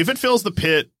this point. If it fills the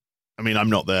pit, I mean, I'm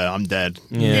not there. I'm dead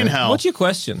in hell. What's your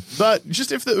question? But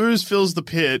just if the ooze fills the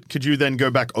pit, could you then go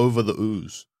back over the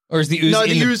ooze? Or is the ooze No,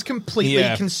 in the ooze completely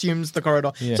Yeah. consumes the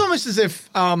corridor. Yeah. It's almost as if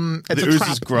it's The a ooze trap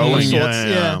is growing, of sorts.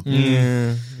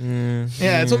 yeah.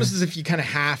 Yeah, it's almost as if you kind of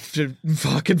have to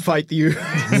fucking fight the ooze.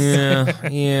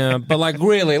 Yeah. But like,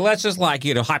 really, let's just like,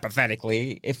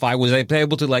 hypothetically, if I was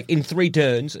able to like in 3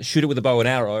 turns shoot it with a bow and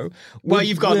arrow. Well, would-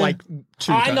 you've got would- like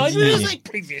 2 I know, turns. but it was like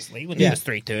previously when it was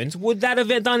 3 turns. Would that have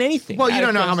done anything? Well, you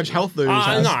don't know how much health the ooze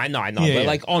has. No, I know. Yeah, But yeah.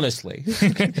 like, honestly,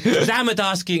 Zamet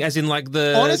asking, as in like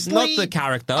the Honestly, not the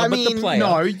character, I but mean, the player.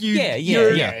 no, you.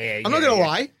 Yeah. I'm not gonna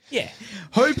lie. Yeah.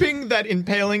 Hoping that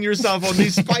impaling yourself on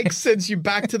these spikes sends you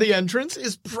back to the entrance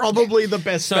is probably the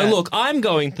best. So bet. look, I'm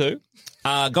going to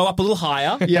go up a little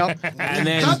higher. Yep. And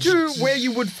then Not to where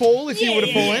you would fall if you were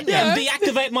to fall in. and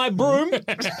deactivate my broom,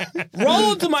 roll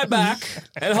onto my back,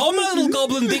 and hold my little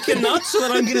goblin dick and nuts so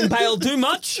that I don't get impaled too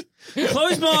much.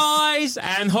 Close my eyes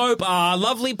and hope a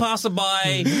lovely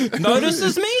passerby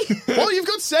notices me. Well, you've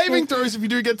got saving throws if you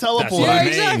do get teleported. what I Yeah, mean.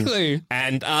 exactly.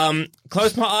 And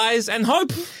close my eyes and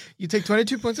hope. You take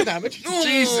 22 points of damage.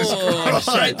 Jesus Christ!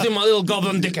 Straight to my little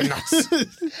goblin dick and nuts.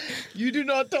 You do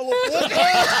not teleport.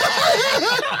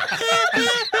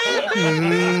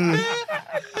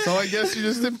 So I guess you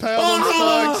just impale on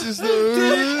spikes. Is the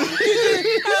ooze.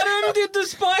 Adam, did the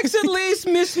spikes at least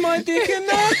miss my dick and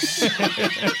nuts?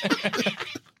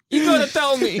 You gotta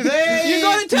tell me. You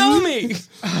gotta tell me.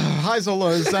 Highs or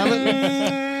lows, Salmon?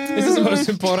 This is the most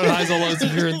important highs or lows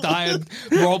of your entire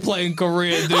role-playing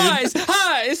career, dude.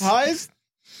 Highs. Highs?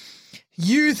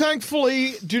 You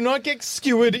thankfully do not get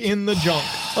skewered in the junk.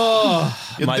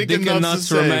 Your My dick and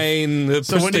nuts are safe. remain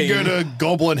So when you go pristine. to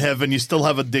Goblin Heaven, you still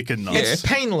have a dick and nuts. It's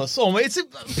painless, almost.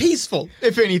 It's peaceful,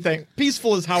 if anything.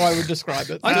 Peaceful is how I would describe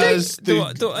it. As do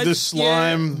the I-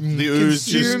 slime, the ooze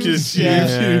just Consumes, consumes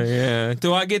yeah. you. Yeah.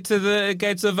 Do I get to the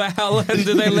gates of Valhalla and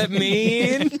do they let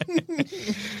me in?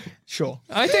 Sure.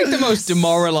 I think the most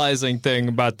demoralizing thing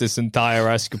about this entire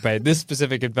escapade, this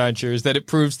specific adventure, is that it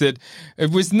proves that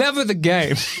it was never the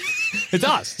game. It's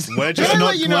us. We're Can just I not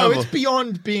let you know, clever. it's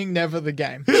beyond being never the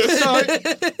game. So,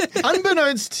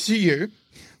 unbeknownst to you,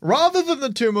 rather than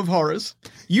the Tomb of Horrors,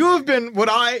 you have been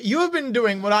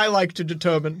doing what I like to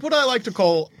determine, what I like to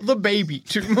call the baby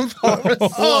Tomb of Horrors.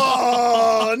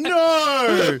 Oh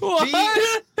no!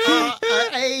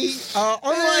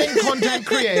 Online content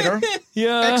creator,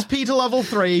 Yeah. XP to level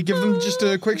 3. Give them just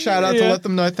a quick shout out to let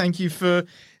them know thank you for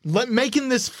making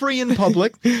this free in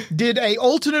public. Did a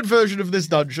alternate version of this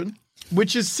dungeon,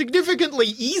 which is significantly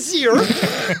easier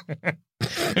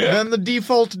than the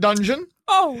default dungeon.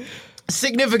 Oh.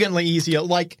 Significantly easier.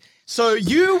 So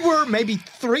you were maybe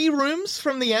 3 rooms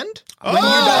from the end when you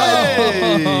died.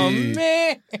 Oh,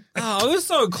 man. Oh, it was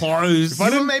so close.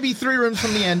 You were maybe 3 rooms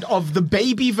from the end of the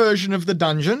baby version of the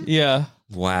dungeon. Yeah.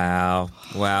 Wow.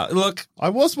 Look, I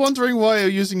was wondering why you're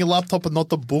using your laptop and not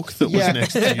the book that was Yeah.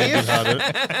 next to you that had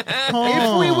it.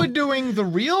 If we were doing the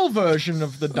real version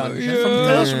of the dungeon, From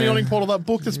Tales from the Yawning Portal, that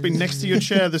book that's been next to your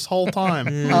chair this whole time.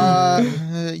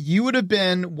 you would have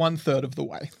been 1/3 of the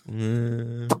way.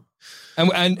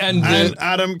 And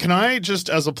Adam, can I just,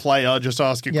 as a player, just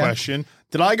ask a Yeah. question?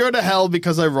 Did I go to hell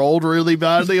because I rolled really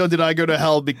badly, or did I go to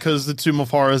hell because the Tomb of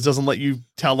Horrors doesn't let you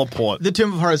teleport? The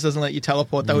Tomb of Horrors doesn't let you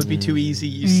teleport. That would be too easy,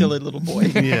 you silly little boy.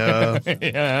 Yeah.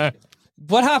 yeah.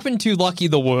 What happened to Lucky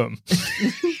the Worm?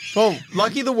 Oh,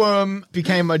 Lucky the Worm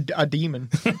became a demon.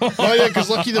 oh yeah, because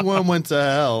Lucky the Worm went to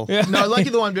hell. No, Lucky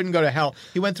the Worm didn't go to hell.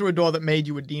 He went through a door that made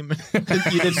you a demon. You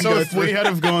didn't So go if through. we had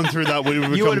have gone through that, we would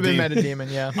have You would have been demon. made a demon,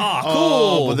 yeah.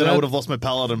 Oh, but then I would have lost my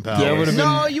paladin powers. Yeah, it would have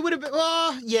No, you would have been.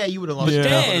 Well, yeah, you would have lost your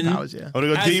then- powers, yeah. I would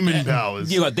have got As- demon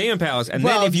powers. you got demon powers, and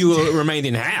Well- then if you remained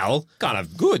in hell, kind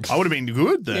of good. I would have been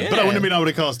good then, but I Yeah. wouldn't have been able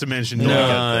to cast Dimension Door.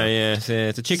 No, yes,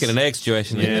 it's a chicken and egg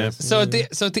situation. Yeah. So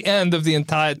at the end of the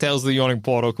entire Tales of the Yawning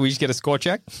Portal, can we just get a score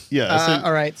check? Yeah. So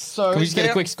All right, so Can we just get a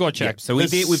there- quick score check? So we've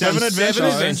There's done seven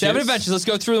adventures. 7 adventures. Let's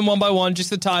go through them one by one. Just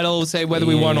the title, say whether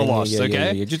we won or lost,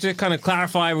 okay? Just to kind of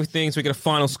clarify everything so we get a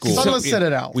final score. So let's set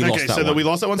it out. We okay, lost that so that one. we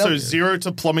lost that one. So 0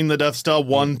 to plumbing the Death Star,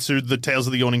 1 to the Tales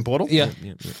of the Yawning Portal. Yeah.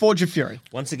 Forge of Fury.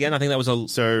 Once again, I think that was a...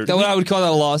 So That I would call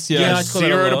that a loss, yeah. Yeah, I'd call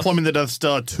that a 0 to loss. plumbing the Death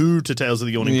Star, 2 to Tales of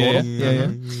the Yawning Yeah, Portal.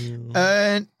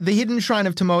 yeah. The Hidden Shrine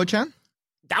of Tomoe-chan.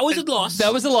 That was a loss.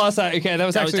 That was a loss. Okay, that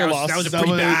was actually a loss. That was a That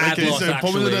pretty was- bad okay, loss, so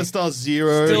plumbing the actually. Death Star,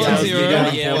 0. Still Tales of the 0.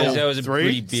 Yawning Yeah, Portal, that was a 3.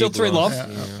 pretty big Still 3 loss.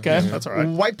 loss. Okay. That's all right.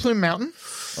 White Plume Mountain.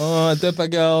 Dead by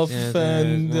Golf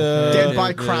and... Dead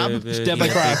by Crab. Dead by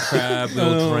Crab.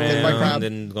 Dead by Crab.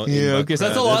 Yeah, okay, so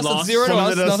that's a loss. That's 0 to us. Plumbing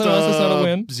the Death Nothing else. That's not a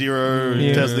win. 0.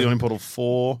 Yeah. Tales of the Yawning Portal,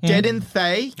 4. Dead in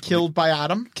Thay, killed by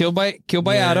Adam. Killed by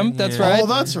Adam. That's right. Oh,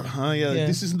 that's right. Oh, yeah. Yeah.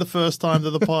 This isn't the first time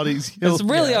that the party's It's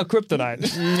really our kryptonite.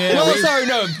 Sorry,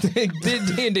 no.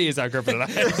 D&D is our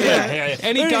kryptonite. Yeah.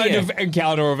 Any kind of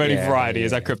encounter of any variety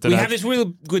is our kryptonite. We have this real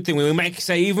good thing where we make,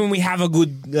 say, even we have a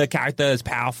good character that's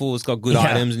powerful, it's got good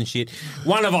items and shit,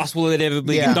 one of us will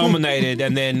inevitably get dominated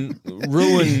and then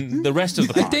ruin the rest of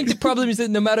the I party. think the problem is that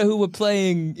no matter who we're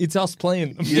playing, it's us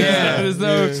playing them. Yeah. There's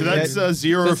no... So that's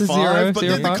 0, That's a 5. zero, But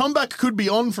zero, then the five. comeback could be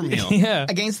on from here. Yeah.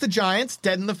 Against the Giants,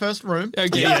 dead in the first room.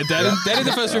 Okay, yeah, dead in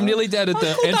the first room, nearly dead at the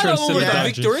That entrance to the was a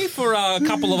dungeon. victory for a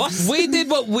couple of us. We did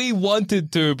what we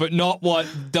wanted to, but not what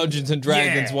Dungeons and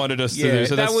Dragons wanted us to do.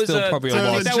 So that's still probably a so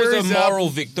loss. That was jury's a out. moral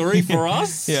victory for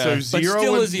us. Yeah. So But 0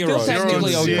 still a and- 0. Still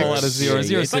technically, I would call that a 0. Yeah,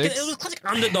 0, it's like 6. it was a classic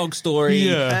underdog story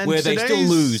Yeah. where And they still today's-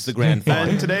 lose the grand final.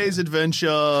 And today's adventure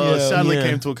sadly Yeah.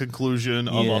 came to a conclusion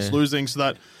of Yeah. us losing, so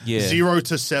that Yeah. 0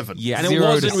 to 7. Yeah, and it 0 to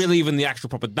wasn't really even the actual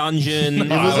proper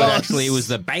dungeon. It was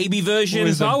the baby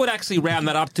version. So I would actually round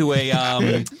that up to a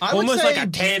almost say- like a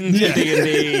 10 to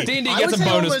D&D. D&D I gets would a say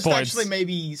bonus almost points. actually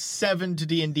maybe 7 to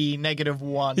D&D,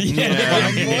 -1.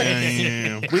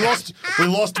 Yeah. We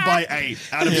lost by 8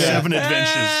 out of 7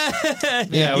 adventures.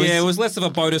 Yeah, It was less of a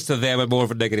bonus to them and more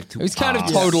of a negative to It was kind of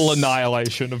total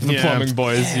annihilation of the Yeah. plumbing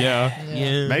boys. Yeah.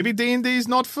 Maybe D&D's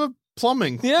not for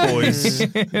plumbing, Yeah. boys.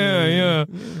 yeah.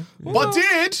 But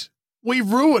we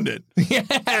ruined it?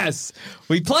 Yes.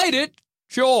 We played it,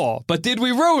 sure, but did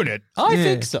we ruin it? I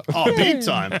think so. Oh, big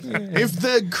time. If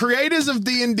the creators of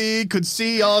D&D could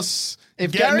see us...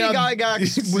 If getting Gary our-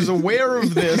 Gygax was aware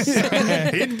of this,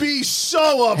 he'd be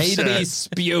so He'd upset. be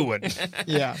spewing.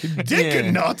 yeah. Dick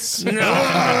and nuts.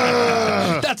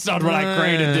 That's not what I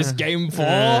created this game for.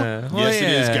 Yes, it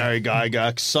is, Gary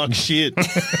Gygax. Suck shit.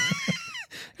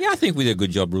 Yeah, I think we did a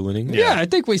good job ruining it. Yeah, I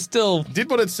think we still... Did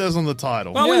what it says on the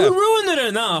title. Well, Yeah. we ruined it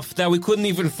enough that we couldn't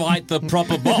even fight the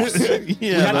proper boss. We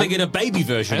had to get a baby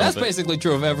version And that's of it. basically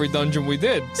true of every dungeon we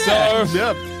did. So...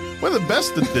 Yep. We're the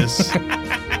best at this.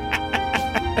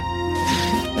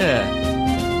 Yeah.